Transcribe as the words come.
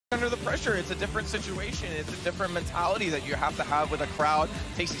under the pressure. It's a different situation. It's a different mentality that you have to have with a crowd.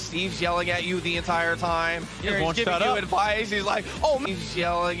 Tasty Steve's yelling at you the entire time. He's giving you advice. He's like, oh, man. He's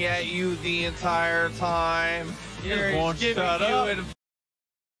yelling at you the entire time. He's giving you advice.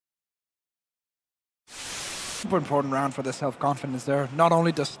 Super important round for the self-confidence there. Not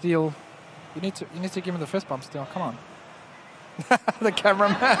only the steal, you need to give him the fist bump still. Come on. The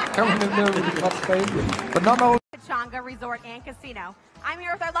cameraman coming in there with what's crazy. But not only Pechanga Resort and Casino. I'm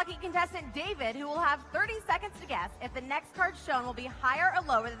here with our lucky contestant David, who will have 30 seconds to guess if the next card shown will be higher or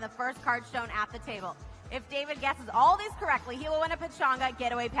lower than the first card shown at the table. If David guesses all these correctly, he will win a Pechanga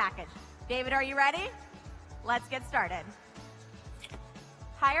getaway package. David, are you ready? Let's get started.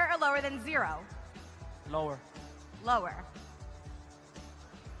 Higher or lower than 0? Lower. Lower.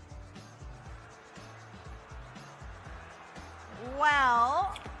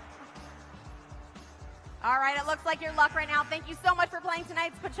 Well, all right, it looks like your luck right now. Thank you so much for playing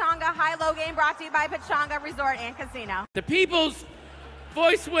tonight's Pechanga High-Low game, brought to you by Pechanga Resort and Casino. The People's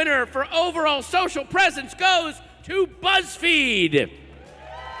Voice winner for overall social presence goes to BuzzFeed.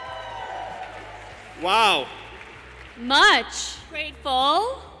 Wow. Much.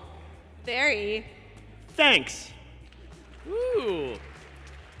 Grateful. Very. Thanks. Ooh.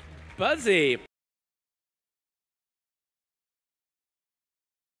 Buzzy.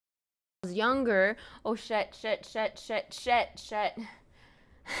 Was younger. Oh shit.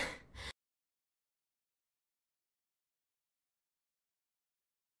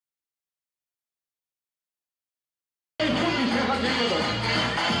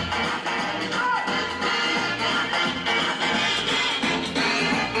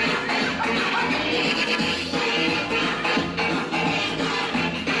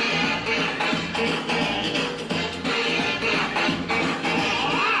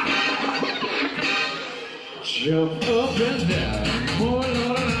 Jump up and down, boy,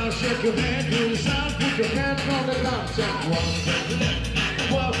 Lord, and I'll shake your hand to the side, put your hand on the ground, step one step to the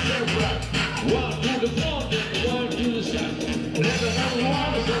left, one step right, one to the front, and one to the side. Never have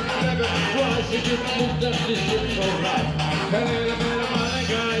one, so never twice, you just moved up this shit alright. A little bit of money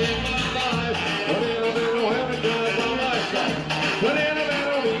guy in my life, a little bit of heaven guy on my side, a little bit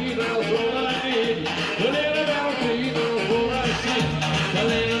of weed, that's all I need, a little bit of weed, that's all I see, a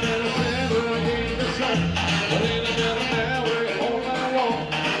little bit of sand when I gain the sun. A little bit of Mary, all I want.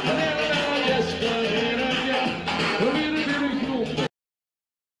 A little bit of Jessica, and yeah. A little bit of you.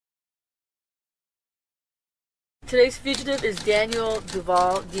 Today's fugitive is Daniel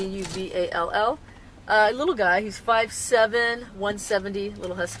Duval, D-U-V-A-L-L. A little guy, he's 5'7", 170,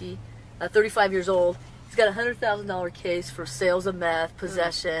 little husky, 35 years old. He's got a $100,000 case for sales of meth,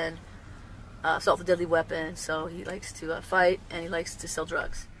 possession, assault with a deadly weapon. So he likes to fight and he likes to sell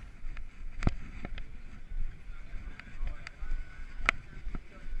drugs.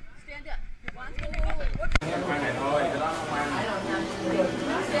 Stand up.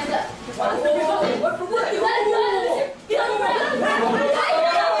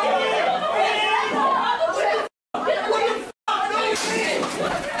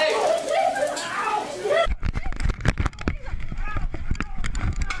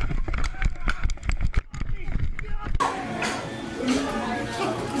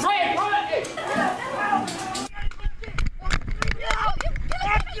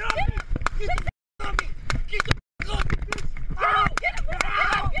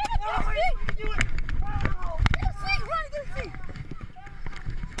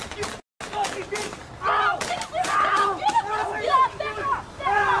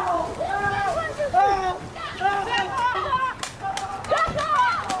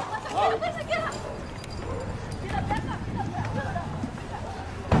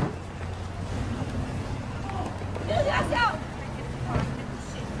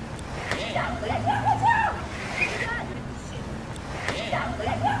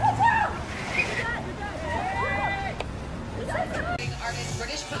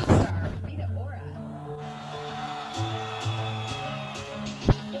 British pop star, Rita Ora.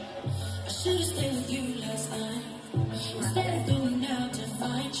 I should have stayed with you last night instead of going out to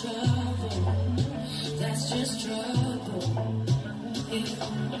find trouble. That's just trouble. Yeah.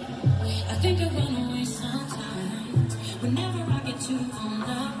 I think I run away sometimes whenever I get too on the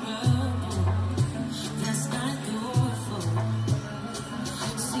road.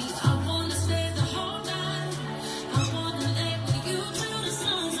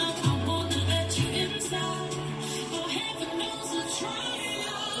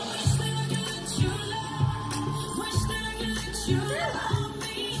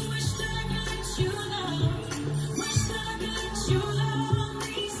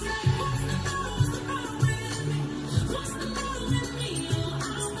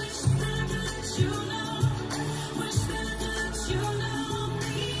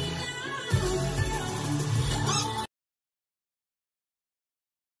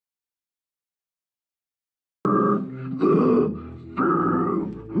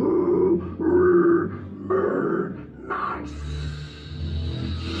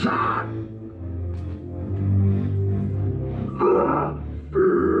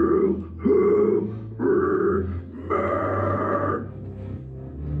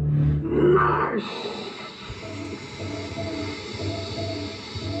 Oj,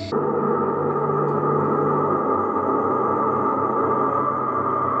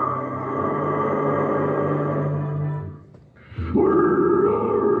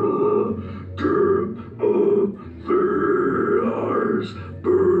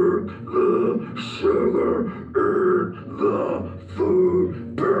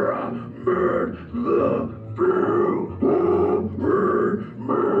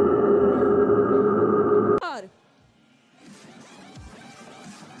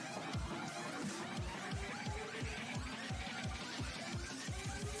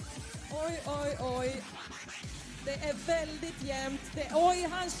 oj, oj. Det är väldigt jämnt. Oj,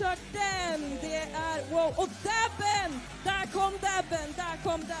 han kör den. Det är wow. Och dabben! Där kom dabben, där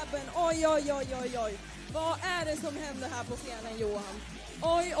kom dabben. Oj, oj, oj, oj, oj. Vad är det som händer här på scenen, Johan?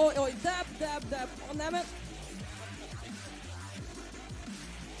 Oj, oj, oj. Dab, dab, dab. Oh, nej, men...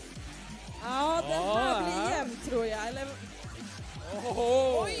 Ja, den här blir jämn, tror jag. Eller...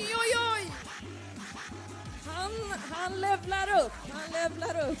 Oj, oj, oj! Han levlar upp. Han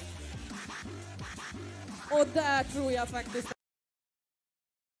levlar upp. Och där tror jag faktiskt...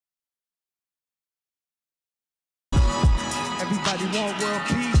 Everybody want world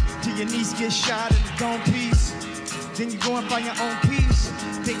peace. Till your niece get shot in the dome piece. Then you go and find your own peace.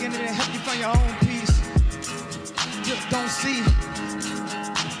 Thinking it'll help you find your own peace. Just don't see.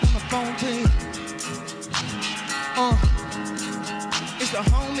 On the phone thing. It's the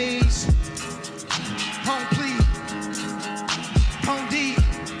homies. Home plea. Home deep.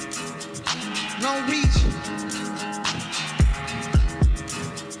 Long reach.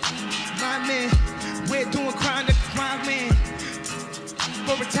 My man. We're doing crime to crime man.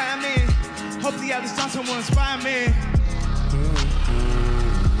 For retirement. Hopefully Alice Johnson will inspire me.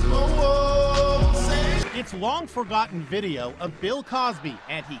 It's long forgotten video of Bill Cosby,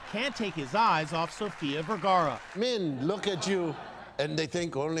 and he can't take his eyes off Sofia Vergara. Men look at you and they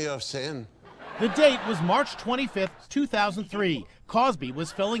think only of sin. The date was March 25th, 2003. Cosby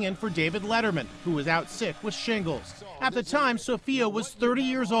was filling in for David Letterman, who was out sick with shingles. At the time, Sofia was 30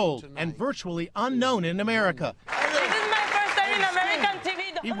 years old and virtually unknown in America. This is my first time in American TV.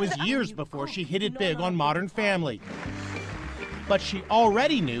 It was years before she hit it big on Modern Family. But she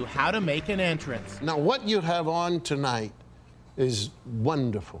already knew how to make an entrance. Now, what you have on tonight is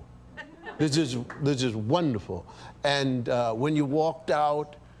wonderful. This is wonderful. And when you walked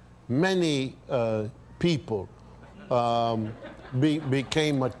out, many people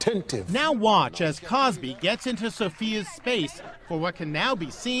became attentive. Now watch as Cosby gets into Sofia's space for what can now be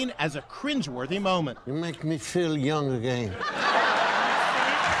seen as a cringeworthy moment. You make me feel young again.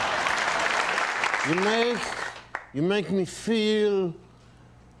 You make me feel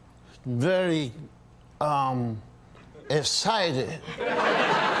very excited.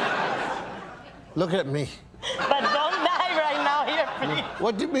 Look at me. But don't die right now here, please.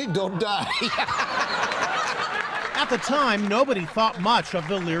 What do you mean, don't die? At the time, nobody thought much of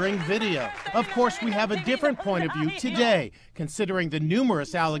the leering video. Of course, we have a different point of view today, considering the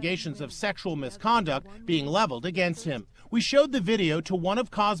numerous allegations of sexual misconduct being leveled against him. We showed the video to one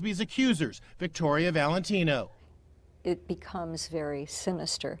of Cosby's accusers, Victoria Valentino. It becomes very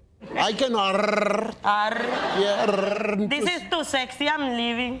sinister. I can This is too sexy, I'm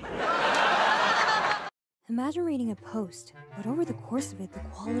leaving. Imagine reading a post, but over the course of it, the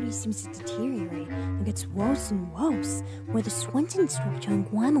quality seems to deteriorate and gets worse and worse, where the Swenson structure and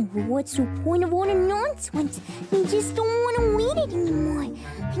glamour rewards to a point of utter nonsense. You just don't want to read it anymore,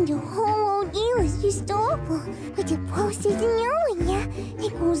 and the whole ordeal is just awful. But the post isn't over yet.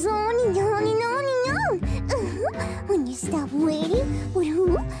 It goes on and on and on and on. When you stop waiting, but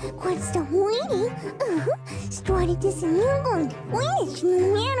who can't stop waiting? Started this and you're going to finish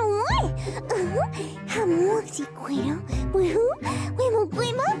no matter what. I'm Moxie Quitter, but who? We will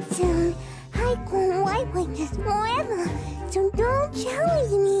give up soon. I can't wipe like this forever, so don't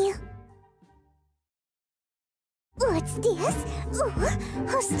challenge me. What's this?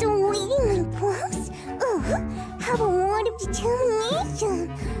 I'm still waiting my prompts. Have a word of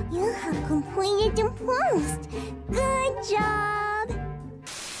determination. You have completed the post. Good job.